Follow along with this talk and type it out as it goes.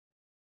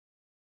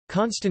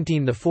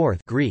Constantine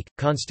IV Greek,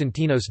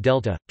 Konstantinos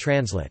Delta,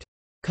 translate.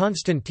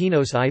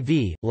 Constantinos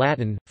IV,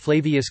 Latin,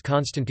 Flavius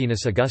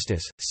Constantinus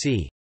Augustus,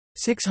 c.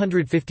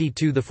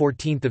 652 the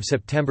 14th of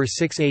September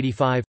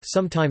 685,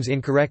 sometimes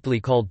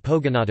incorrectly called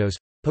Pogonatos,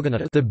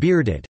 the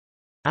bearded,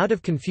 out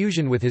of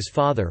confusion with his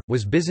father,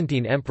 was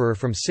Byzantine emperor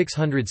from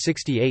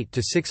 668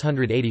 to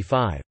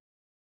 685.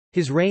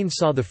 His reign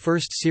saw the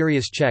first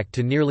serious check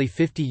to nearly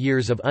 50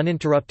 years of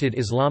uninterrupted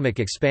Islamic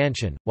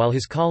expansion, while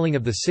his calling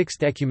of the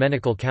Sixth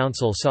Ecumenical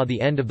Council saw the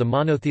end of the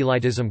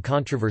monothelitism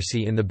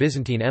controversy in the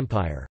Byzantine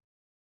Empire.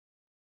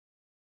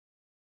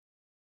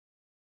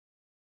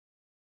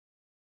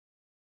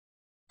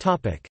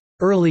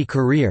 Early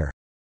career.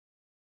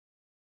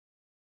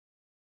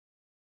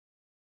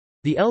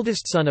 The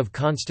eldest son of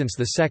Constans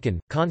II,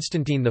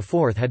 Constantine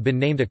IV had been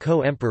named a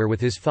co-emperor with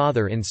his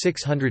father in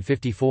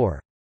 654.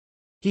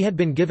 He had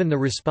been given the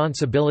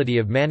responsibility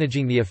of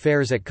managing the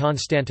affairs at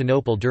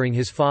Constantinople during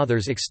his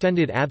father's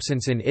extended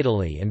absence in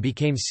Italy and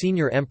became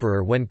senior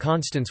emperor when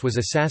Constans was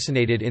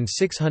assassinated in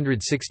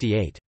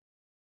 668.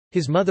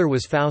 His mother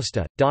was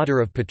Fausta, daughter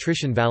of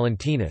patrician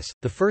Valentinus.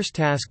 The first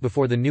task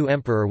before the new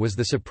emperor was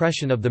the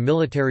suppression of the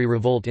military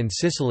revolt in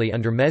Sicily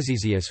under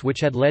Mezesius,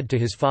 which had led to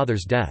his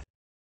father's death.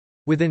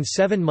 Within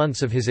 7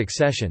 months of his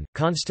accession,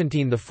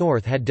 Constantine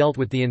IV had dealt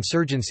with the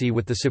insurgency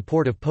with the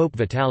support of Pope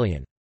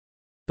Vitalian.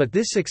 But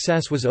this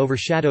success was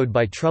overshadowed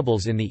by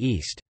troubles in the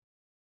east.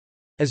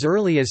 As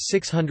early as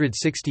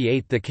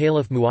 668 the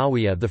Caliph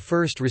Muawiyah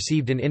I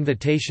received an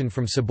invitation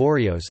from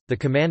Saborios, the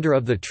commander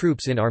of the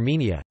troops in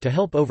Armenia, to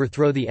help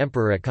overthrow the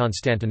emperor at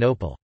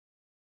Constantinople.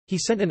 He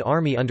sent an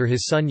army under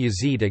his son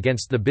Yazid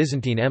against the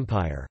Byzantine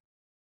Empire.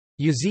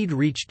 Yazid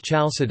reached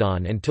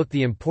Chalcedon and took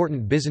the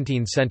important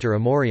Byzantine centre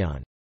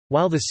Amorion.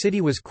 While the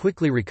city was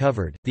quickly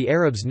recovered, the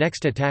Arabs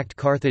next attacked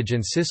Carthage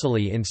and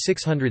Sicily in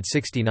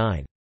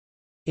 669.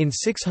 In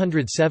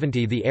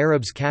 670 the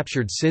Arabs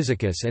captured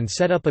Cyzicus and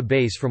set up a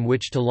base from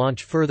which to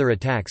launch further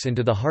attacks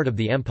into the heart of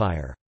the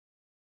empire.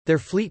 Their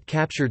fleet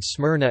captured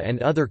Smyrna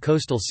and other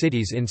coastal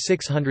cities in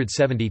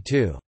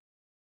 672.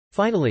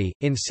 Finally,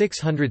 in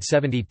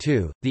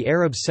 672, the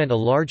Arabs sent a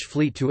large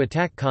fleet to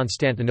attack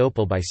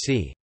Constantinople by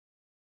sea.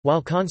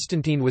 While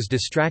Constantine was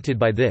distracted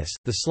by this,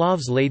 the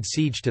Slavs laid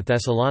siege to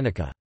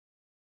Thessalonica.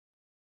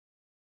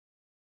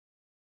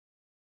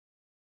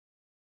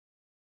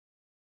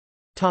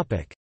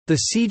 The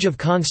Siege of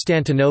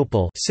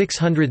Constantinople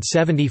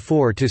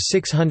 674 to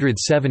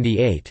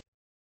 678.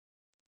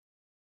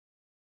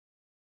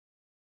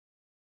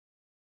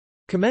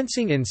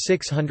 Commencing in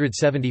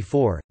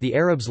 674, the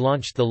Arabs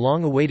launched the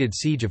long-awaited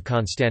Siege of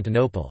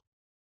Constantinople.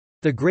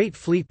 The great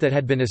fleet that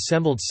had been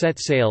assembled set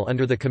sail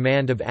under the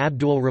command of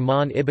Abdul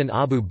Rahman ibn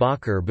Abu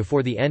Bakr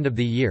before the end of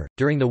the year.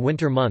 During the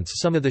winter months,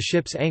 some of the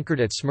ships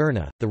anchored at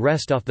Smyrna, the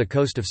rest off the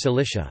coast of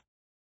Cilicia.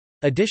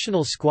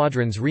 Additional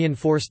squadrons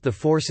reinforced the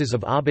forces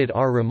of Abd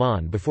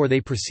ar-Rahman before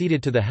they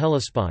proceeded to the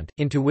Hellespont,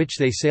 into which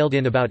they sailed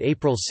in about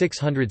April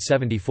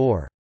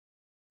 674.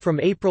 From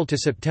April to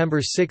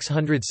September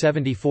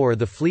 674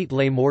 the fleet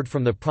lay moored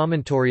from the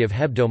promontory of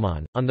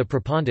Hebdomon, on the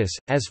Propontis,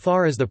 as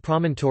far as the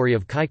promontory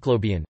of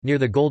Kyclobion, near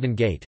the Golden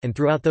Gate, and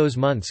throughout those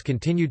months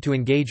continued to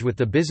engage with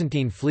the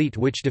Byzantine fleet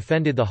which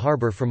defended the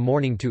harbour from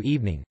morning to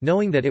evening.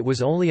 Knowing that it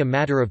was only a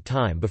matter of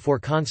time before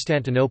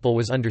Constantinople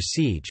was under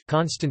siege,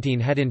 Constantine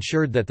had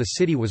ensured that the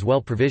city was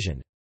well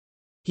provisioned.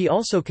 He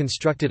also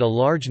constructed a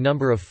large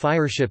number of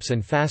fireships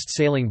and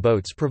fast-sailing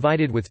boats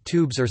provided with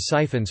tubes or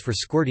siphons for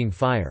squirting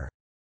fire.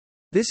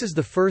 This is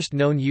the first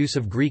known use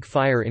of Greek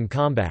fire in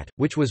combat,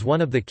 which was one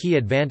of the key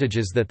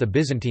advantages that the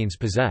Byzantines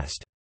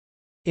possessed.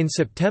 In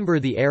September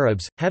the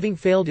Arabs, having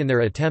failed in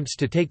their attempts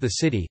to take the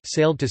city,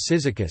 sailed to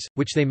Cyzicus,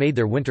 which they made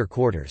their winter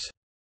quarters.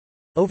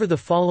 Over the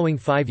following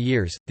 5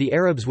 years, the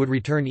Arabs would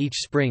return each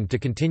spring to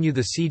continue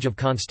the siege of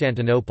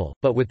Constantinople,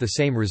 but with the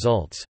same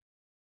results.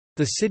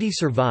 The city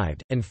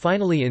survived, and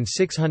finally in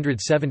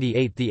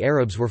 678 the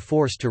Arabs were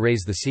forced to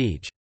raise the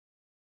siege.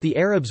 The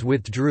Arabs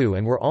withdrew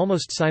and were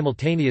almost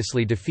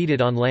simultaneously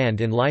defeated on land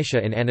in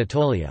Lycia in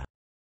Anatolia.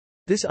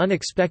 This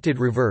unexpected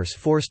reverse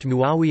forced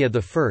Muawiyah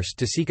I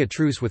to seek a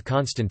truce with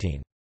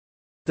Constantine.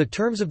 The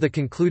terms of the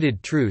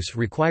concluded truce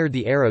required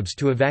the Arabs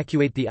to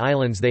evacuate the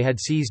islands they had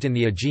seized in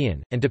the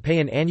Aegean, and to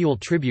pay an annual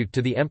tribute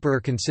to the emperor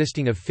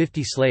consisting of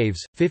 50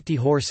 slaves, 50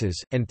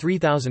 horses, and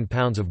 3,000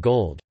 pounds of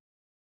gold.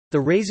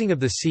 The raising of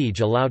the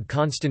siege allowed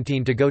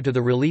Constantine to go to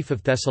the relief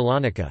of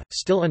Thessalonica,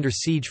 still under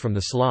siege from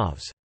the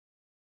Slavs.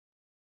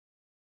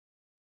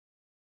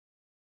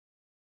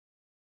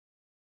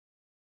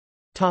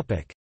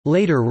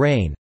 Later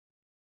reign.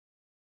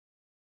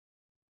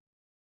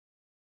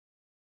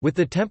 With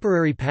the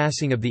temporary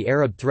passing of the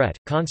Arab threat,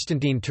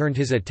 Constantine turned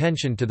his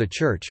attention to the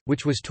Church,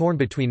 which was torn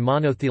between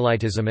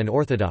monothelitism and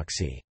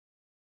orthodoxy.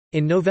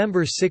 In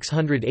November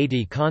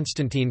 680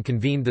 Constantine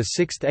convened the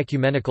Sixth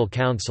Ecumenical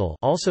Council,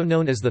 also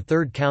known as the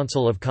Third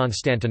Council of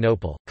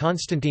Constantinople.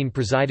 Constantine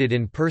presided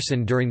in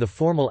person during the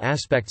formal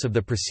aspects of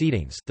the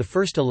proceedings, the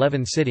first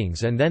 11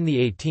 sittings and then the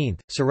 18th,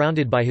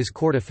 surrounded by his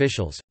court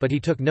officials, but he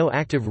took no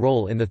active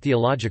role in the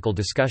theological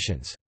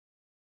discussions.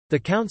 The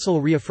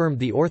council reaffirmed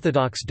the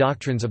orthodox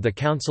doctrines of the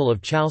Council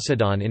of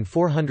Chalcedon in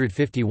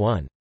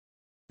 451.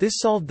 This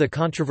solved the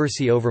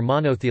controversy over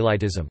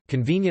monothelitism.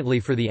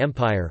 Conveniently for the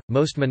empire,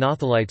 most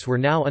monothelites were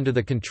now under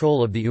the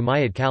control of the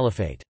Umayyad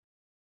Caliphate.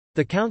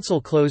 The council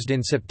closed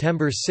in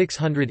September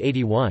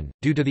 681.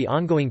 Due to the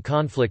ongoing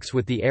conflicts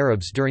with the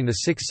Arabs during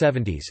the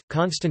 670s,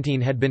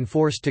 Constantine had been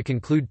forced to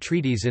conclude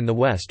treaties in the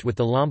west with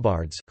the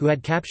Lombards, who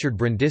had captured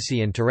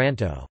Brindisi and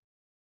Taranto.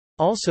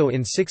 Also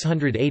in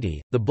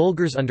 680, the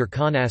Bulgars under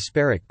Khan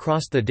Asparuch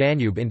crossed the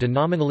Danube into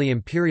nominally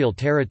imperial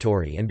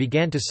territory and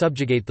began to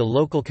subjugate the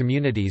local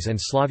communities and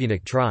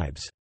Slavonic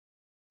tribes.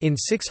 In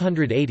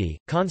 680,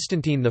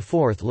 Constantine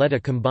IV led a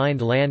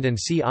combined land and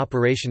sea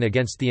operation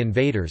against the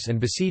invaders and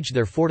besieged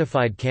their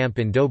fortified camp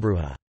in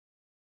Dobruja.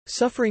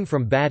 Suffering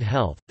from bad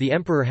health, the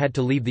emperor had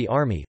to leave the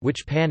army,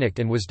 which panicked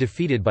and was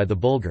defeated by the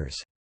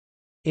Bulgars.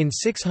 In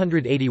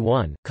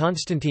 681,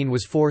 Constantine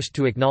was forced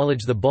to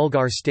acknowledge the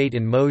Bulgar state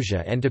in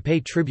Moesia and to pay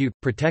tribute,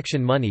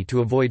 protection money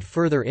to avoid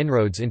further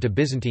inroads into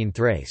Byzantine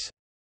Thrace.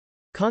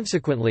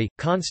 Consequently,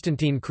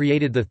 Constantine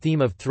created the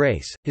theme of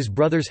Thrace. His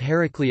brothers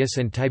Heraclius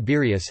and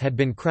Tiberius had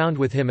been crowned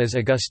with him as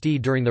Augusti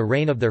during the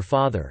reign of their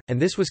father, and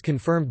this was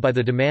confirmed by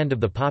the demand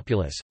of the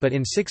populace, but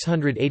in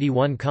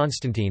 681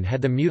 Constantine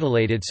had them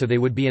mutilated so they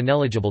would be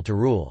ineligible to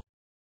rule.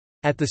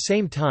 At the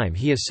same time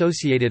he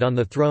associated on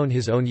the throne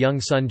his own young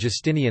son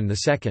Justinian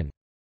II.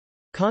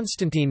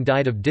 Constantine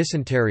died of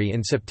dysentery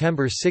in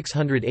September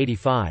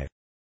 685.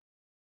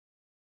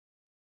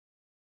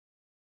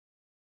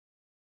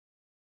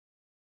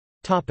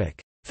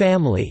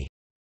 Family.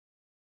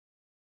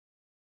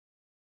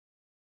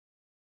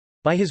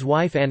 By his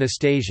wife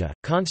Anastasia,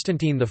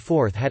 Constantine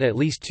IV had at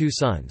least two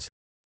sons.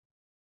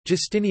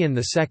 Justinian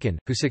II,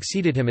 who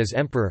succeeded him as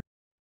emperor.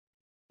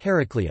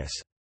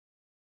 Heraclius.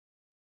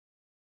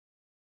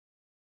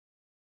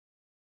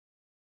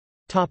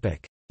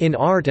 In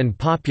art and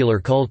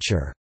popular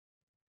culture.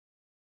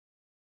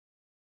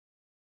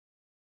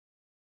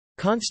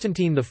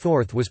 Constantine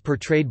IV was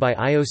portrayed by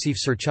Iosif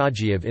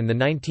Sirchagiev in the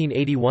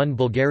 1981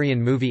 Bulgarian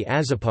movie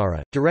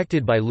Azapara,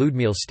 directed by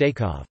Ludmil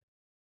Stakov.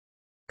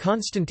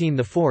 Constantine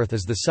IV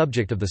is the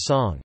subject of the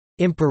song,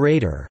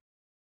 "'Imperator'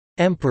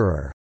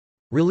 Emperor",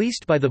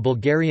 released by the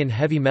Bulgarian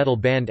heavy metal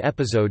band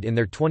Episode in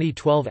their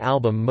 2012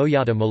 album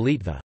Moyata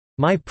Molitva,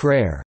 My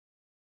Prayer.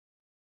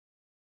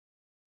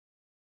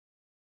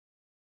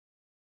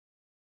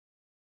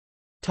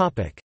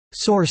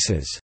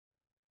 Sources.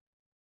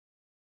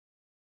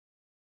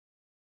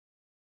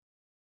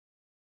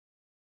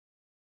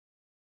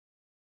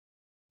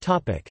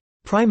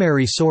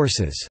 Primary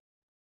sources.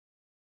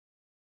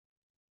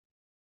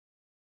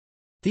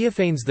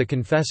 Theophanes the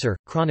Confessor,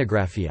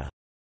 Chronographia.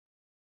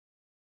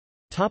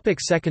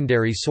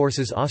 Secondary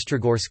sources.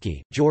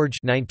 Ostrogorsky, George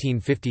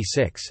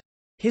 1956.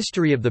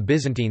 History of the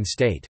Byzantine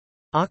State.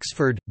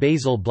 Oxford,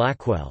 Basil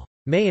Blackwell.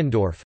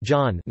 Meyendorff,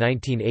 John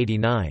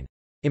 1989.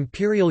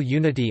 Imperial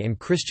Unity and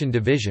Christian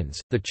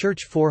Divisions, The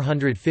Church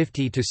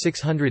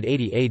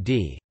 450–680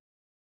 AD.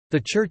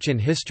 The Church in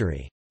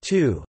History.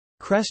 2.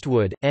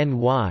 Crestwood,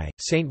 N.Y.,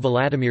 St.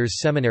 Vladimir's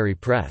Seminary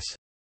Press.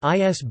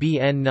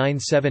 ISBN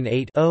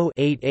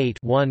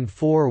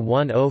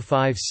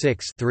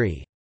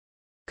 978-0-88-141056-3.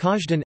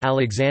 Kazhdan,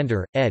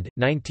 Alexander, ed.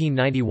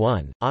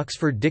 1991,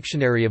 Oxford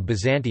Dictionary of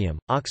Byzantium,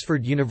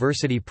 Oxford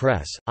University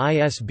Press,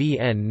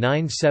 ISBN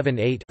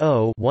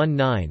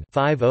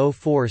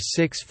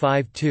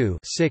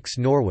 978-0-19-504652-6.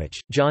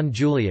 Norwich, John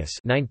Julius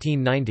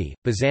 1990,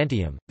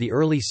 Byzantium, The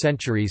Early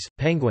Centuries,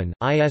 Penguin,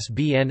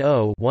 ISBN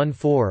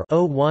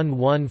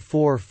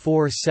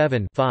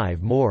 0-14-011447-5.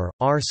 Moore,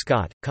 R.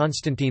 Scott,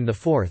 Constantine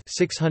IV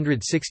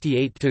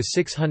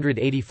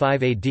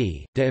 668–685 AD,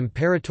 De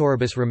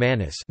Imperatoribus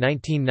Romanus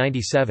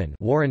 1997.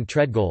 Warren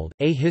Treadgold,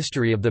 A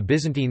History of the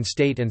Byzantine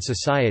State and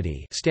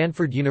Society,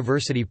 Stanford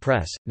University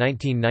Press,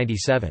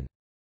 1997.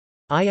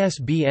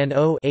 ISBN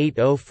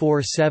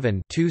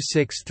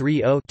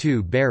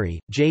 0-8047-2630-2. Berry,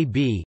 J.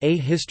 B., A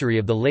History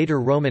of the Later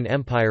Roman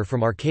Empire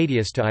from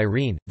Arcadius to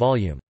Irene,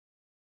 Vol.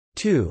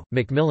 2,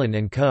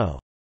 Macmillan & Co.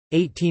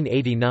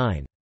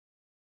 1889.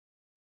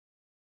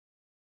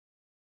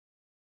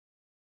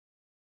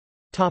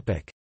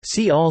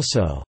 See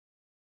also: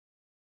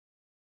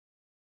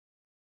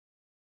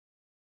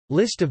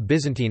 List of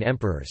Byzantine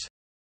emperors.